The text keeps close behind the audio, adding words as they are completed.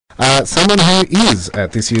Someone who is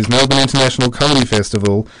at this year's Melbourne International Comedy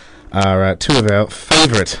Festival are two of our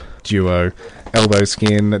favourite duo, Elbow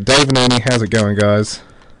Skin. Dave and Ernie, how's it going, guys?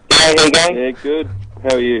 Hey, how you going? Yeah, good.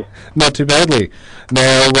 How are you? Not too badly.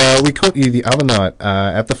 Now, we caught you the other night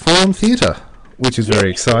at the Forum Theatre, which is very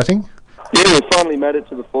exciting. Yeah, we finally made it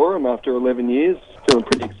to the Forum after 11 years. Feeling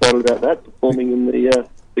pretty excited about that, performing in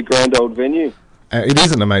the grand old venue. It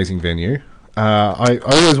is an amazing venue. I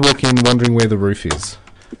always walk in wondering where the roof is.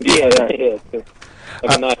 Yeah. It's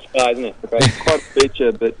like a nice sky, isn't it? It's quite a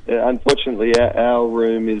feature, but unfortunately our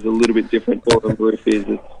room is a little bit different to what the roof is.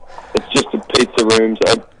 It's just a pizza room,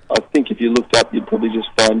 so I think if you looked up, you'd probably just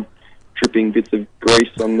find dripping bits of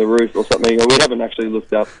grease on the roof or something. We haven't actually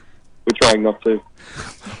looked up. We're trying not to.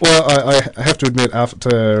 Well, I have to admit,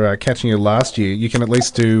 after catching you last year, you can at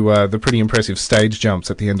least do the pretty impressive stage jumps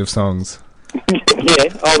at the end of songs. Yeah.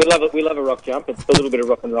 We love a rock jump. It's a little bit of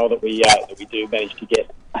rock and roll that we do manage to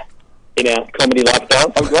get in our comedy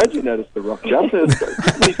lifestyle. I'm glad you noticed the rock jump.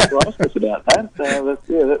 Please ask us about that.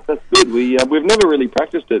 That's good. We've never really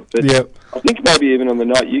practiced it, but Yep. I think maybe even on the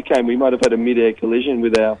night you came, we might have had a mid-air collision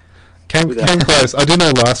with our... Came close. I do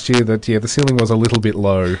know last year that, the ceiling was a little bit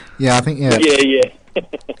low. Yeah, I think,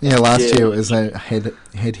 Yeah. last year it was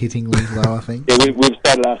head-hittingly low, I think. Yeah, we've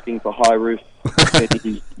started asking for high roof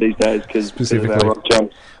these days because Specifically. of our rock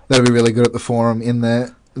jumps. That'd be really good at the Forum in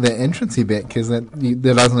the entrancey bit, because there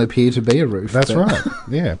doesn't appear to be a roof. That's right,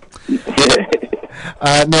 yeah.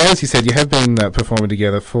 Now, as you said, you have been performing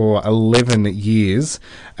together for 11 years,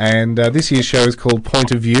 and this year's show is called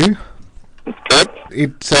Point of View. Correct.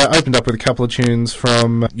 It opened up with a couple of tunes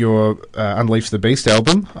from your Unleash the Beast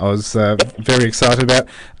album. I was very excited about,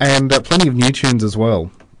 and plenty of new tunes as well.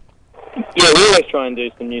 Yeah, we always try and do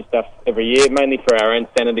some new stuff every year, mainly for our own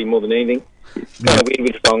sanity more than anything. It's kind of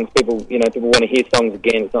weird with songs. People want to hear songs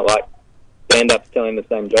again. It's not like stand-ups telling the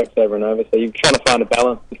same jokes over and over. So you're trying to find a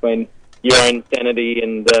balance between your own sanity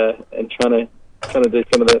and trying to do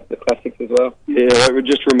some of the classics as well. Yeah, we're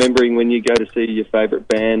just remembering when you go to see your favourite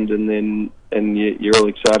band and you're all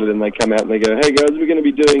excited and they come out and they go, "Hey guys, we're going to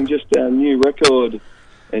be doing just our new record,"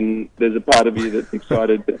 and there's a part of you that's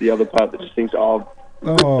excited, but the other part that just thinks, "Oh,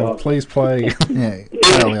 please play." Yeah,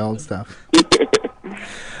 totally old stuff.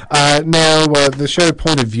 Now, the show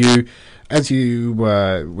Point of View, as you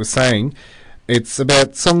were saying, it's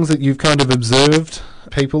about songs that you've kind of observed,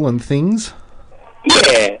 people and things.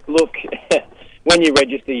 Yeah, look, when you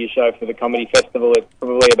register your show for the comedy festival, it's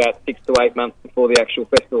probably about 6 to 8 months before the actual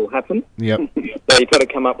festival happens. Yep. So you've got to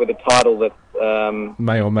come up with a title that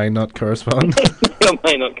may or may not correspond. or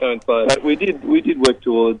may not coincide. But we did work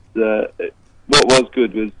towards what was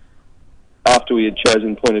good was after we had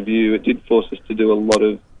chosen Point of View, it did force us to do a lot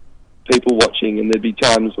of people watching, and there'd be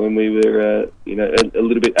times when we were a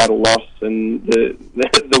little bit at a loss, and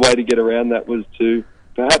the way to get around that was to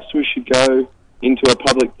perhaps we should go into a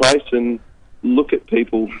public place and look at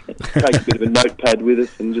people, take a bit of a notepad with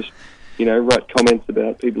us, and just write comments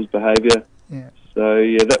about people's behaviour. Yeah. So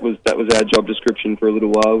yeah, that was our job description for a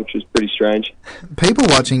little while, which was pretty strange. People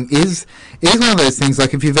watching is one of those things,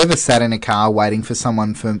 like if you've ever sat in a car waiting for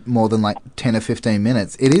someone for more than like 10 or 15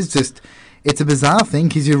 minutes, it's a bizarre thing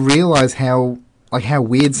because you realise how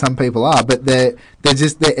weird some people are, but they're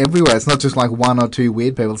everywhere. It's not just like one or two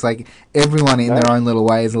weird people. It's like everyone in their own little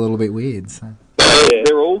way is a little bit weird. So.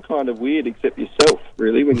 They're all kind of weird except yourself,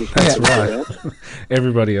 really, when you say That's right.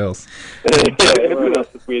 Everybody else. Everyone else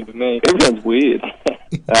is weird with me. Everyone's weird.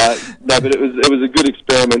 No, but it was a good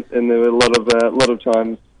experiment, and there were a lot of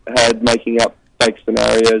times had making up fake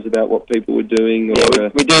scenarios about what people were doing. Or,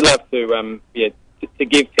 we do love to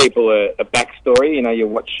give people a backstory.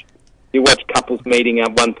 You watch couples meeting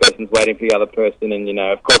up, one person's waiting for the other person, and,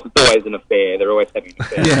 of course, it's always an affair. They're always having an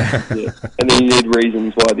affair. Yeah. And then you need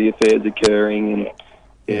reasons why the affair's occurring, and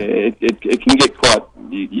it can get quite...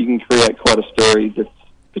 You can create quite a story that's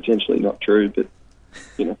potentially not true, but,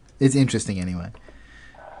 It's interesting anyway.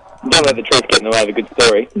 Don't let the truth get in the way of a good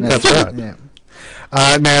story. That's right.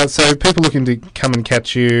 Yeah. Now, so people looking to come and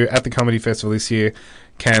catch you at the Comedy Festival this year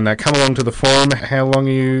can come along to the Forum. How long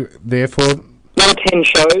are you there for? 10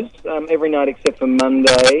 shows every night except for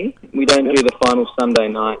Monday. We don't do the final Sunday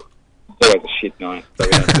night. It's always a shit night, so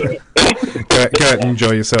we don't do it. Go out and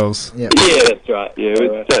enjoy yourselves. Yeah, that's right.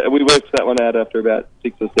 yeah, we worked that one out after about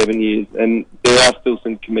 6 or 7 years, and there are still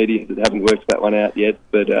some comedians that haven't worked that one out yet,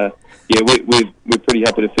 but we're pretty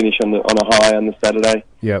happy to finish on a high on the Saturday.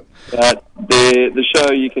 Yep. The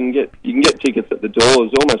show you can get tickets at the door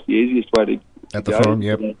is almost the easiest way to At the go. Forum,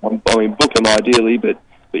 yep. I mean, book them ideally, but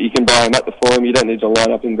you can buy them at the Forum. You don't need to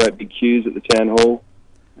line up in great big queues at the town hall.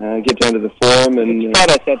 get down to the Forum and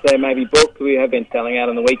Friday, Saturday, maybe booked. We have been selling out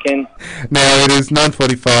on the weekend. Now, it is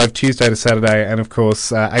 9:45 Tuesday to Saturday, and of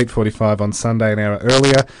course 8:45 on Sunday, an hour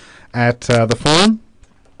earlier, at the Forum.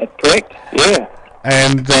 That's correct. yeah.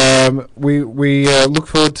 And we look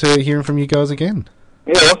forward to hearing from you guys again.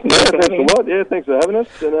 Yeah, awesome. Yeah, Thanks for thanks having a me. lot. Yeah, thanks for having us.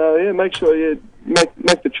 And yeah, make sure you make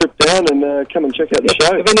the trip down and come and check out the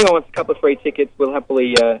show. If anyone wants a couple of free tickets, we'll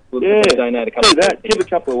happily we'll Yeah, donate a couple. do that. Give a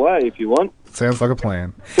couple away if you want. Sounds like a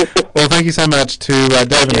plan. Well, thank you so much to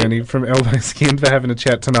Dave and Ernie from Elbow Skin for having a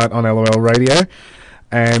chat tonight on LOL Radio.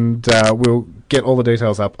 And we'll get all the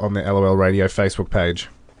details up on the LOL Radio Facebook page.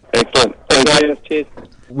 Excellent. Thanks, Thank you. guys. Cheers.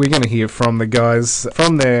 We're going to hear from the guys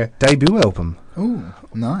from their debut album, Ooh,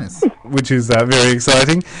 nice. which is very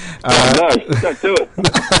exciting. No, don't do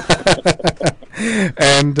it.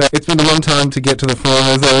 And it's been a long time to get to the Forum,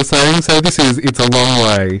 as they were saying. So it's a long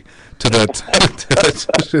way to the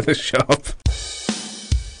to the shop.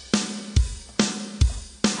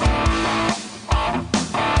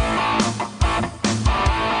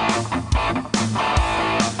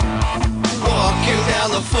 Walking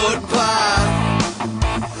down the footpath.